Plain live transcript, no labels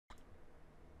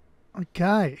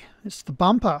Okay, it's the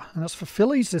bumper, and it's for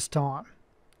Fillies this time.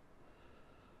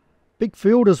 Big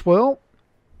field as well.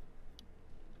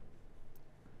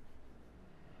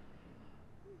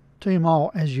 2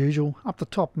 mile as usual. Up the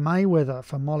top, Mayweather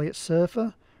for Molliet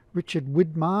Surfer, Richard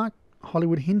Widmark,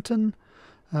 Hollywood Hinton,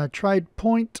 Trade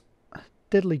Point,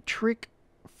 Deadly Trick,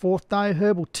 4th Day,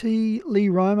 Herbal Tea, Lee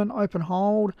Roman, Open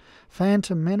Hold,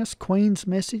 Phantom Menace, Queen's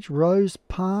Message, Rose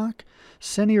Park,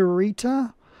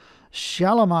 Senorita,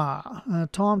 Shalimar.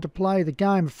 Time to play the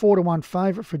game. 4-1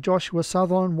 favourite for Joshua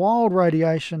Sutherland, Wild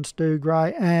Radiation, Stu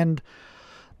Gray, and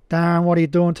Darren, what are you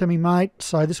doing to me, mate?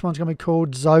 So this one's going to be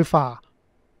called Zophar.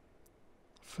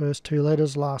 First 2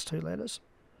 letters, last 2 letters.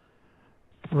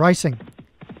 Racing.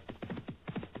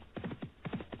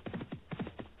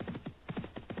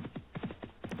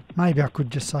 Maybe I could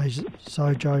just say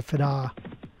Zojo Fidar.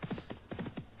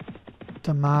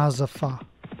 Damazafa.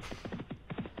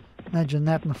 Imagine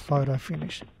that in the photo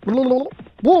finish. I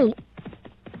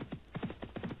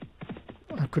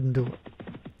couldn't do it.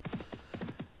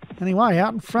 Anyway,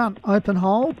 out in front, Open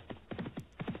Hold.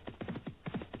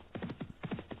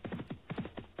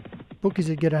 Bookies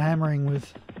would get a hammering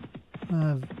with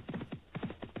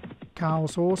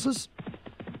Carl's horses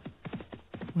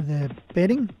with their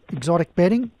betting, exotic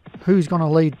betting. Who's going to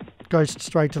lead goes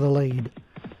straight to the lead.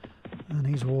 And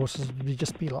his horses would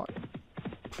just be like,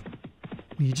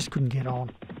 you just couldn't get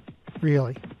on.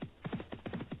 Really.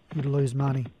 You'd lose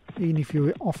money, even if you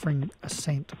were offering a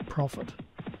cent profit.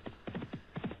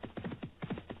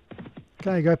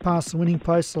 Okay, go past the winning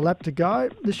post, a lap to go.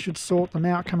 This should sort them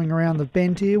out coming around the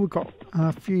bend here. We've got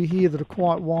a few here that are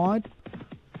quite wide.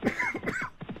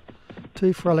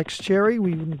 2 for Alex Cherry.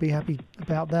 We wouldn't be happy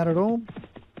about that at all.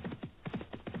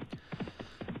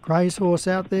 Gray's horse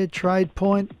out there, Trade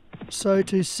Point. So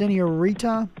to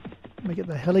Senorita. We get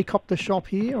the helicopter shop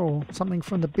here, or something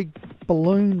from the big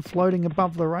balloon floating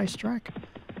above the racetrack.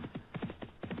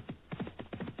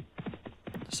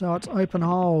 So it's Open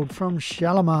Hold from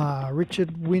Shalimar,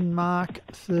 Richard Winmark,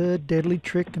 3rd, Deadly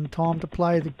Trick, and Time to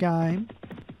Play the Game.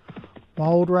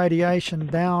 Wild Radiation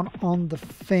down on the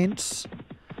fence.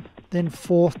 Then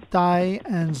 4th Day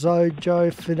and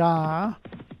Zojo Fidar.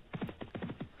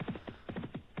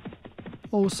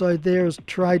 Also there is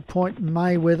Trade Point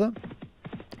Mayweather,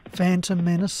 Phantom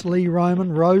Menace, Lee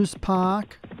Roman, Rose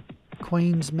Park,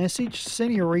 Queen's Message,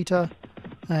 Senorita,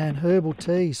 and Herbal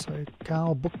Tea. So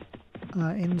Carl Book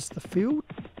ends the field.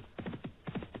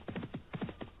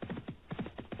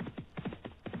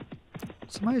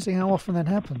 It's amazing how often that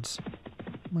happens,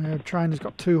 where a trainer's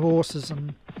got 2 horses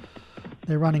and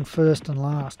they're running first and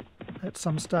last at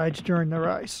some stage during the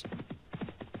race.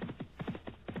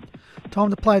 Time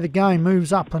to Play the Game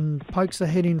moves up and pokes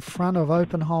ahead in front of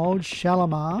Open Hold,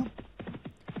 Shalimar.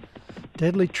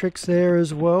 Deadly Tricks there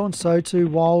as well, and so too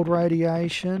Wild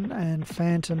Radiation and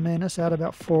Phantom Menace out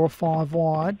about 4 or 5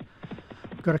 wide.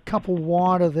 We've got a couple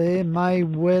wider there,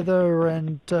 Mayweather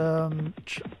and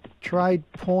Trade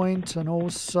Point, and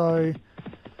also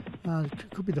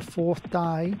could be the 4th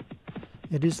Day.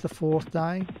 It is the 4th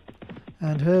Day.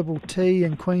 And Herbal Tea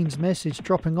and Queen's Message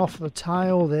dropping off the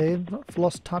tail there.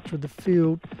 Lost touch with the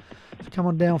field. It's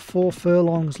coming down 4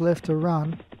 furlongs left to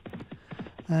run.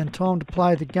 And Time to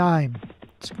Play the Game.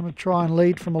 It's going to try and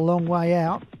lead from a long way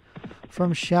out.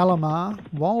 From Shalimar.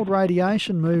 Wild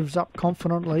Radiation moves up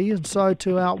confidently. And so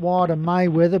too out wide of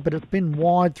Mayweather. But it's been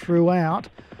wide throughout.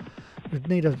 We'd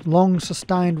need a long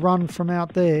sustained run from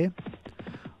out there.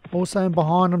 Also in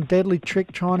behind them, Deadly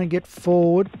Trick trying to get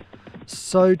forward.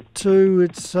 So too,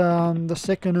 it's the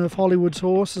second of Hollywood's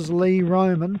horses, Lee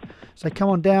Roman. So they come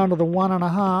on down to the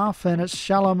 1.5, and it's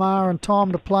Shalimar and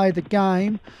Time to Play the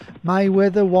Game.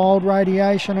 Mayweather, Wild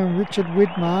Radiation, and Richard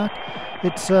Widmark.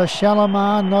 It's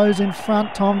Shalimar, nose in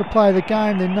front, Time to Play the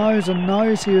Game. They're nose and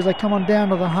nose here as they come on down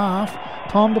to the half.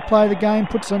 Time to Play the Game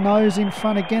puts a nose in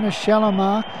front again as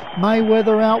Shalimar.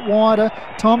 Mayweather out wider.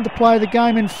 Time to Play the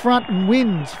Game in front and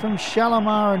wins from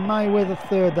Shalimar and Mayweather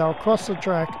 3rd. They'll cross the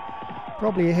track.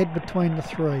 Probably ahead between the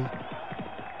 3.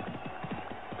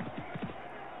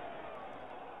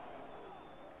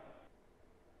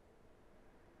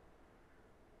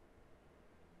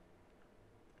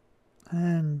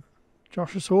 And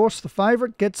Josh's horse, the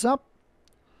favourite, gets up.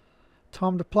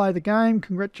 Time to Play the Game.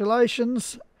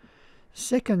 Congratulations.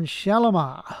 2nd,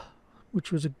 Shalimar,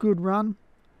 which was a good run.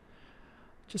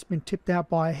 Just been tipped out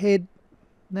by a head.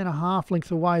 Then a half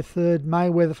length away, 3rd,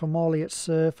 Mayweather for Molliet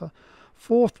Surfer.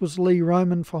 4th was Lee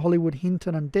Roman for Hollywood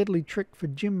Hinton, and Deadly Trick for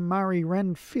Jim Murray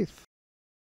ran 5th.